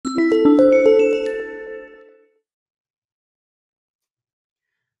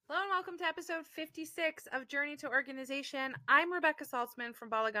welcome to episode 56 of Journey to Organization. I'm Rebecca Saltzman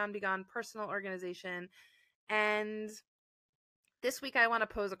from Balagan Began Personal Organization, and this week I want to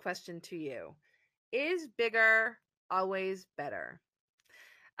pose a question to you. Is bigger always better?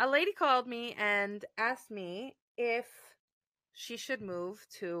 A lady called me and asked me if she should move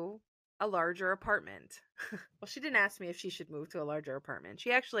to a larger apartment. Well, she didn't ask me if she should move to a larger apartment.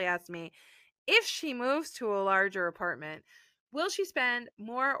 She actually asked me if she moves to a larger apartment, will she spend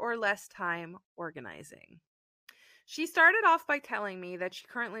more or less time organizing? She started off by telling me that she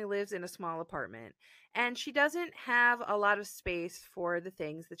currently lives in a small apartment and she doesn't have a lot of space for the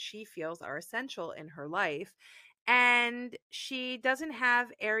things that she feels are essential in her life. And she doesn't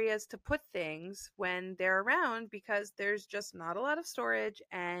have areas to put things when they're around because there's just not a lot of storage,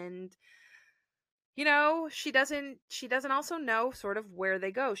 and she doesn't also know sort of where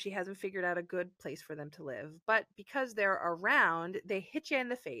they go. She hasn't figured out a good place for them to live. But because they're around, they hit you in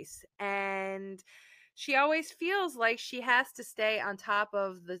the face. And she always feels like she has to stay on top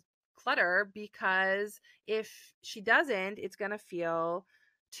of the clutter because if she doesn't, it's going to feel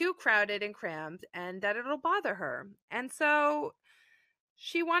too crowded and crammed and that it'll bother her. And so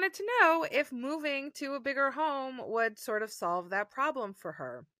she wanted to know if moving to a bigger home would sort of solve that problem for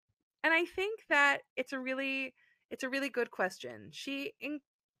her. And I think that it's a really good question. She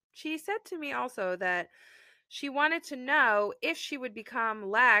said to me also that she wanted to know if she would become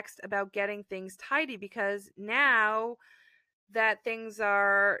lax about getting things tidy because now that things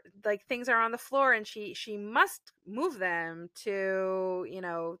are on the floor and she must move them to,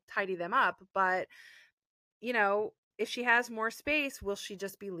 tidy them up, but if she has more space, will she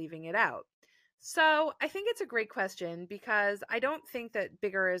just be leaving it out? So I think it's a great question because I don't think that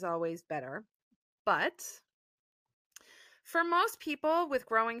bigger is always better. But for most people with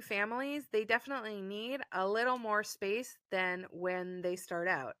growing families, they definitely need a little more space than when they start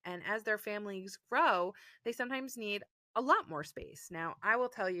out. And as their families grow, they sometimes need a lot more space. Now, I will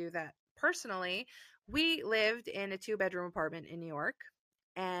tell you that personally, we lived in a 2-bedroom apartment in New York.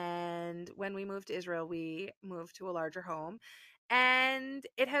 And when we moved to Israel, we moved to a larger home. And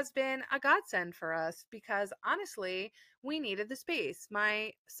it has been a godsend for us because honestly, we needed the space.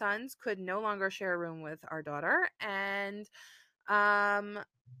 My sons could no longer share a room with our daughter, and um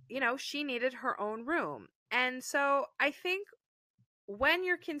she needed her own room. And so I think when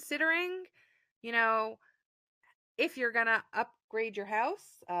you're considering, you know, if you're going to upgrade your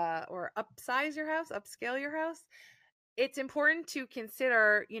house, or upsize your house, upscale your house, it's important to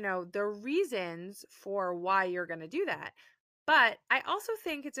consider, the reasons for why you're going to do that. But I also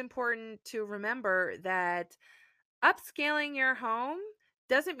think it's important to remember that upscaling your home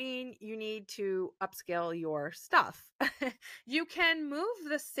doesn't mean you need to upscale your stuff. You can move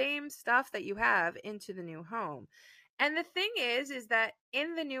the same stuff that you have into the new home. And the thing is that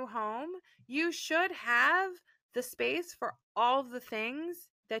in the new home, you should have the space for all of the things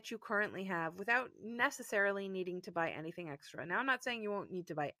that you currently have without necessarily needing to buy anything extra. Now, I'm not saying you won't need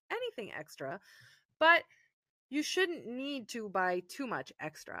to buy anything extra, but you shouldn't need to buy too much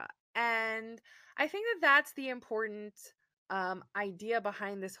extra. And I think that that's the important idea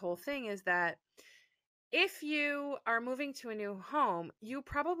behind this whole thing, is that if you are moving to a new home, you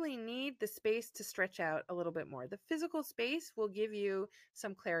probably need the space to stretch out a little bit more. The physical space will give you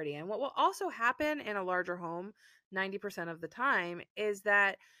some clarity. And what will also happen in a larger home 90% of the time is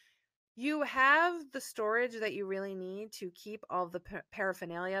that you have the storage that you really need to keep all the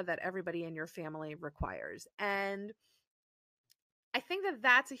paraphernalia that everybody in your family requires. And I think that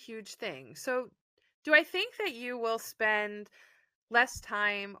that's a huge thing. So, do I think that you will spend less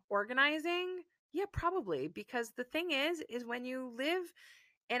time organizing? Yeah, probably, because the thing is when you live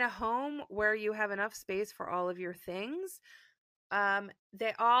in a home where you have enough space for all of your things,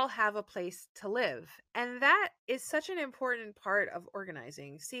 they all have a place to live. And that is such an important part of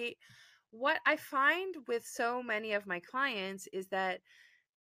organizing. See, what I find with so many of my clients is that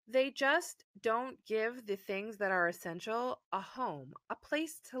they just don't give the things that are essential a home, a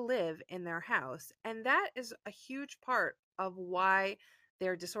place to live in their house. And that is a huge part of why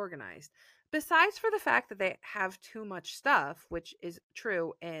they're disorganized. Besides for the fact that they have too much stuff, which is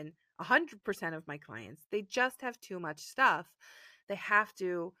true in 100% of my clients, they just have too much stuff. They have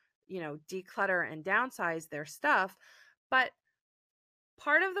to, declutter and downsize their stuff. But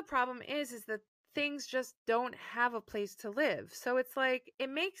part of the problem is that things just don't have a place to live. So it's like it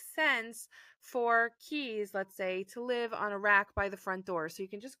makes sense for keys, let's say, to live on a rack by the front door so you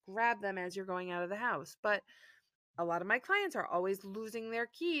can just grab them as you're going out of the house. But a lot of my clients are always losing their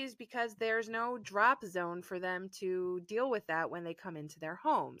keys because there's no drop zone for them to deal with that when they come into their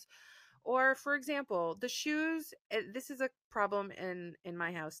homes. Or for example, the shoes, this is a problem in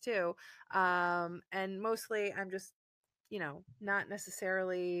my house too. And mostly I'm just, not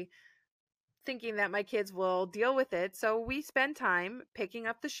necessarily thinking that my kids will deal with it. So we spend time picking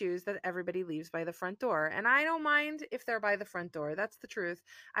up the shoes that everybody leaves by the front door. And I don't mind if they're by the front door. That's the truth.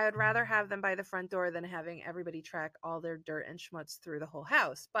 I would rather have them by the front door than having everybody track all their dirt and schmutz through the whole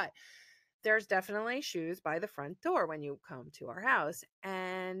house. But there's definitely shoes by the front door when you come to our house.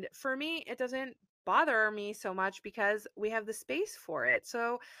 And for me, it doesn't bother me so much because we have the space for it.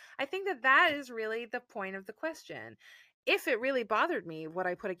 So I think that that is really the point of the question. If it really bothered me, would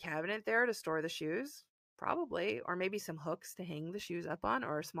I put a cabinet there to store the shoes? Probably. Or maybe some hooks to hang the shoes up on,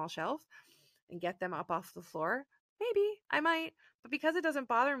 or a small shelf and get them up off the floor. Maybe I might. But because it doesn't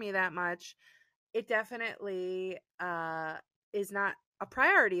bother me that much, it definitely is not a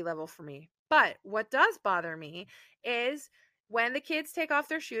priority level for me. But what does bother me is when the kids take off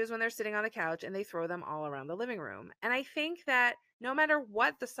their shoes when they're sitting on the couch and they throw them all around the living room. And I think that no matter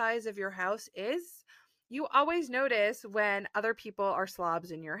what the size of your house is, you always notice when other people are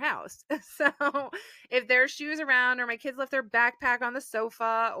slobs in your house. So if there's shoes around, or my kids left their backpack on the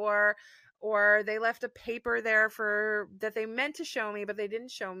sofa, or they left a paper there for that they meant to show me but they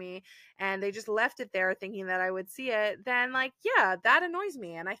didn't show me, and they just left it there thinking that I would see it, then like, yeah, that annoys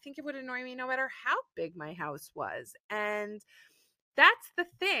me. And I think it would annoy me no matter how big my house was. And that's the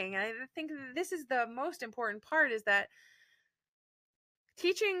thing. I think this is the most important part, is that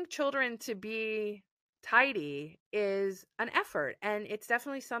teaching children to be tidy is an effort, and it's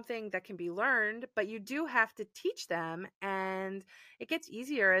definitely something that can be learned, but you do have to teach them, and it gets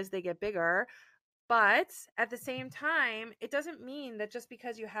easier as they get bigger. But at the same time, it doesn't mean that just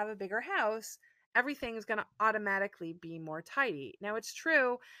because you have a bigger house, everything's going to automatically be more tidy. Now, it's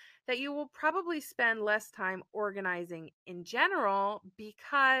true that you will probably spend less time organizing in general,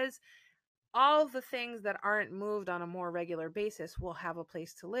 because all the things that aren't moved on a more regular basis will have a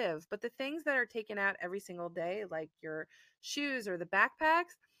place to live. But the things that are taken out every single day, like your shoes or the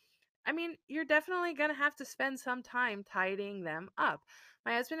backpacks, I mean, you're definitely going to have to spend some time tidying them up.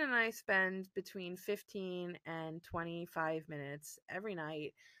 My husband and I spend between 15 and 25 minutes every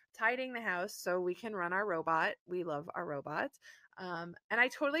night tidying the house so we can run our robot. We love our robot. And I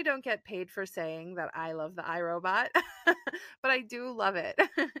totally don't get paid for saying that I love the iRobot, but I do love it.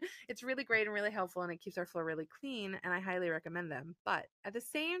 It's really great and really helpful, and it keeps our floor really clean, and I highly recommend them. But at the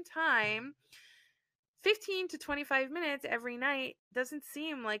same time, 15 to 25 minutes every night doesn't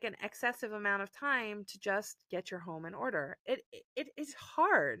seem like an excessive amount of time to just get your home in order. It is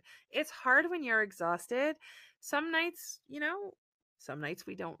hard. It's hard when you're exhausted. Some nights, some nights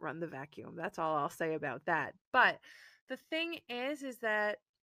we don't run the vacuum. That's all I'll say about that. But the thing is that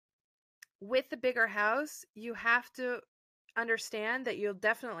with the bigger house, you have to understand that you'll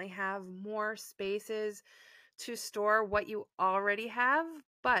definitely have more spaces to store what you already have.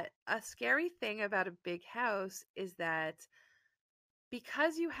 But a scary thing about a big house is that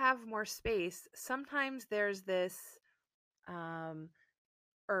because you have more space, sometimes there's this um,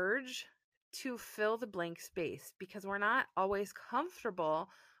 urge to fill the blank space, because we're not always comfortable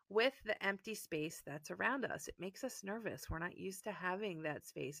with the empty space that's around us. It makes us nervous. We're not used to having that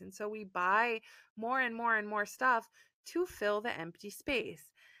space. And so we buy more and more and more stuff to fill the empty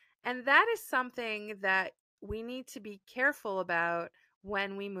space. And that is something that we need to be careful about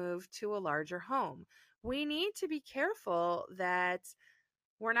when we move to a larger home. We need to be careful that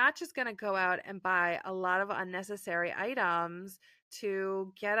we're not just going to go out and buy a lot of unnecessary items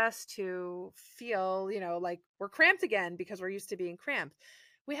to get us to feel, like we're cramped again because we're used to being cramped.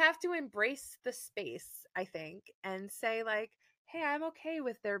 We have to embrace the space, I think, and say, like, hey, I'm okay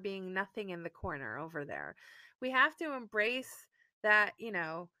with there being nothing in the corner over there. We have to embrace that,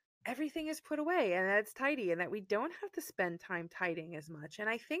 everything is put away and that it's tidy, and that we don't have to spend time tidying as much. And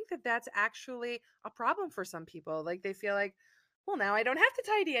I think that that's actually a problem for some people. Like, they feel like, well, now I don't have to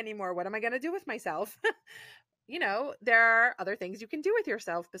tidy anymore. What am I going to do with myself? There are other things you can do with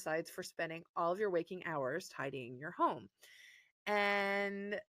yourself besides for spending all of your waking hours tidying your home.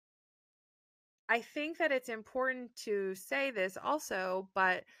 And I think that it's important to say this also,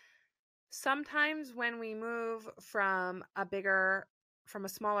 but sometimes when we move from a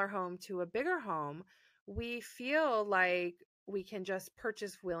smaller home to a bigger home, we feel like we can just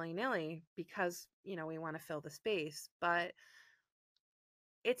purchase willy-nilly because, we want to fill the space. But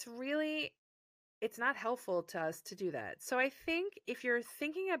it's not helpful to us to do that. So I think if you're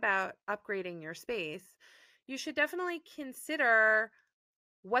thinking about upgrading your space, you should definitely consider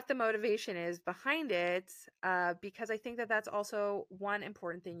what the motivation is behind it, because I think that that's also one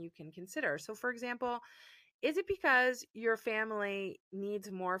important thing you can consider. So, for example, Is it because your family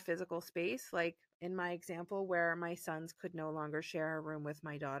needs more physical space? Like in my example, where my sons could no longer share a room with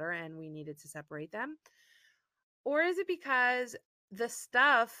my daughter and we needed to separate them? Or is it because the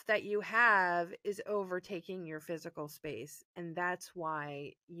stuff that you have is overtaking your physical space and that's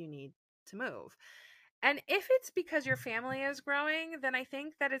why you need to move? And if it's because your family is growing, then I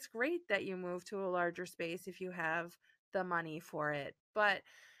think that it's great that you move to a larger space if you have the money for it. But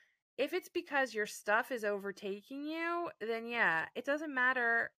if it's because your stuff is overtaking you, then yeah, it doesn't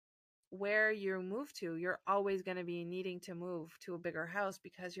matter where you move to. You're always going to be needing to move to a bigger house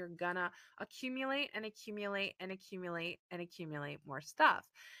because you're gonna accumulate and accumulate and accumulate and accumulate more stuff.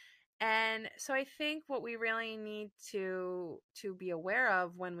 And so I think what we really need to be aware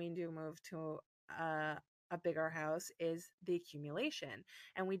of when we do move to a a bigger house is the accumulation.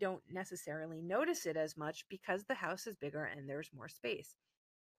 And we don't necessarily notice it as much because the house is bigger and there's more space.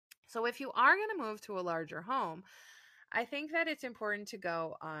 So if you are going to move to a larger home, I think that it's important to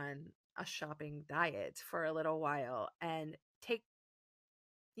go on a shopping diet for a little while and take,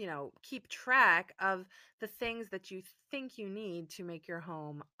 keep track of the things that you think you need to make your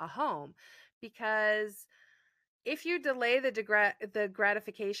home a home. Because if you delay the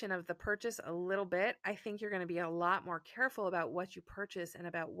gratification of the purchase a little bit, I think you're going to be a lot more careful about what you purchase and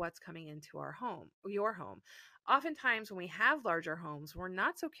about what's coming into your home. Oftentimes, when we have larger homes, we're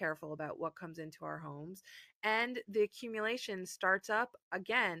not so careful about what comes into our homes, and the accumulation starts up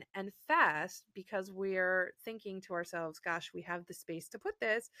again and fast because we're thinking to ourselves, gosh, we have the space to put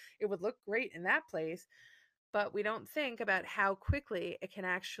this. It would look great in that place, but we don't think about how quickly it can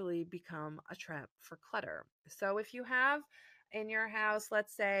actually become a trap for clutter. So if you have in your house,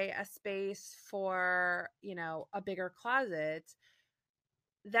 let's say a space for, a bigger closet,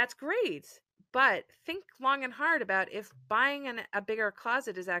 that's great. But think long and hard about if buying a bigger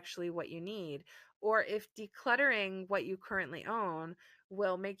closet is actually what you need, or if decluttering what you currently own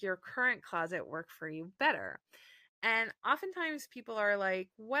will make your current closet work for you better. And oftentimes people are like,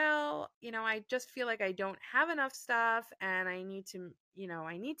 well, I just feel like I don't have enough stuff and I need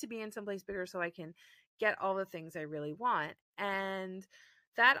to be in someplace bigger so I can get all the things I really want. And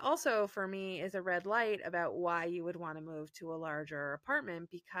that also for me is a red light about why you would want to move to a larger apartment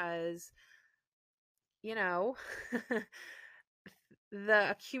because, you know,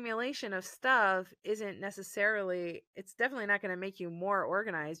 the accumulation of stuff isn't necessarily, it's definitely not going to make you more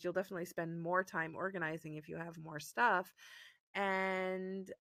organized. You'll definitely spend more time organizing if you have more stuff.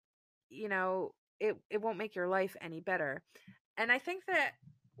 And, it won't make your life any better. And I think that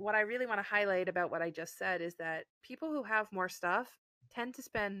what I really want to highlight about what I just said is that people who have more stuff tend to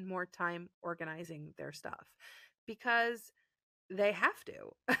spend more time organizing their stuff because they have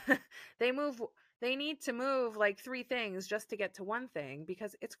to. they move they need to move like three things just to get to one thing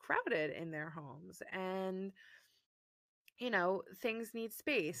because it's crowded in their homes and things need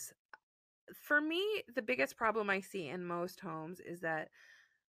space. For me, the biggest problem I see in most homes is that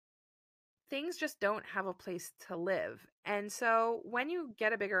things just don't have a place to live. And so when you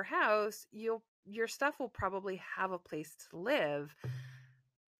get a bigger house, your stuff will probably have a place to live,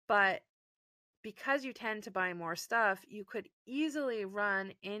 but because you tend to buy more stuff, you could easily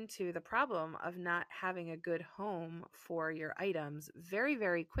run into the problem of not having a good home for your items very,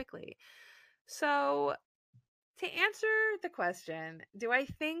 very quickly. So, to answer the question, do I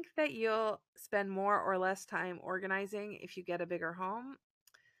think that you'll spend more or less time organizing if you get a bigger home?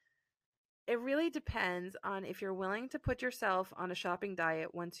 It really depends on if you're willing to put yourself on a shopping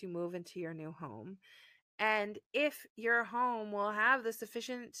diet once you move into your new home. And if your home will have the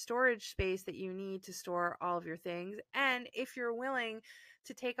sufficient storage space that you need to store all of your things, and if you're willing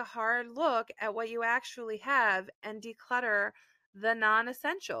to take a hard look at what you actually have and declutter the non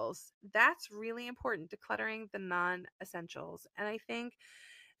essentials, that's really important, decluttering the non essentials. And I think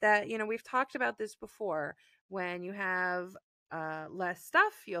that, we've talked about this before. When you have less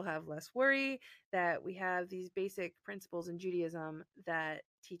stuff, you'll have less worry. That we have these basic principles in Judaism that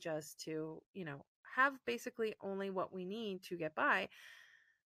teach us to, have basically only what we need to get by.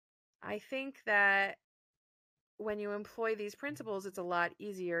 I think that when you employ these principles, it's a lot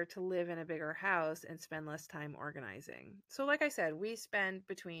easier to live in a bigger house and spend less time organizing. So, like I said, we spend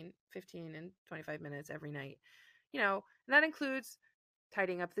between 15 and 25 minutes every night, and that includes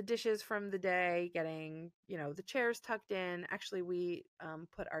tidying up the dishes from the day, getting, the chairs tucked in. Actually, we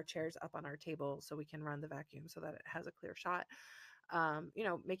put our chairs up on our table so we can run the vacuum so that it has a clear shot.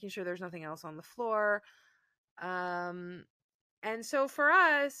 Making sure there's nothing else on the floor. Um, and so for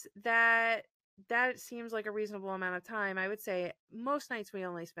us, that seems like a reasonable amount of time. I would say most nights we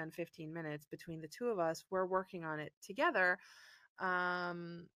only spend 15 minutes between the two of us. We're working on it together.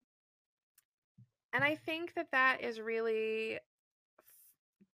 Um, And I think that that is really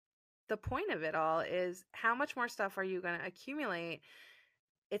the point of it all, is how much more stuff are you going to accumulate?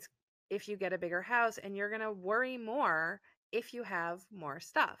 It's if you get a bigger house, and you're going to worry more if you have more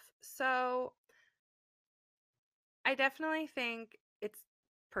stuff. So I definitely think it's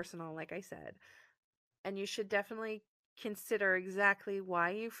personal, like I said, and you should definitely consider exactly why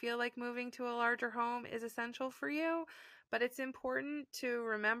you feel like moving to a larger home is essential for you. But it's important to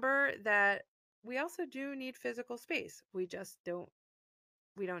remember that we also do need physical space. We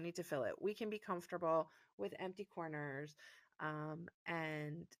don't need to fill it. We can be comfortable with empty corners,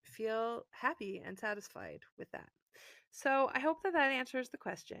 and feel happy and satisfied with that. So I hope that that answers the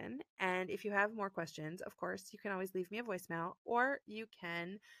question. And if you have more questions, of course, you can always leave me a voicemail, or you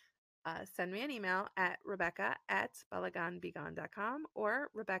can send me an email at rebecca@balaganbegon.com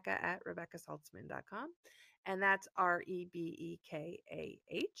or rebecca@rebeccasaltzman.com. And that's Rebekah.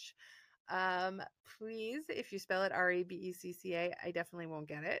 Please, if you spell it Rebecca, I definitely won't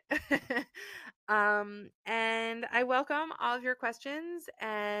get it. And I welcome all of your questions,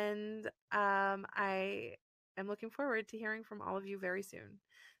 and I am looking forward to hearing from all of you very soon.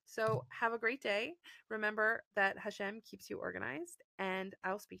 So have a great day. Remember that Hashem keeps you organized, and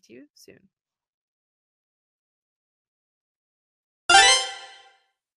I'll speak to you soon.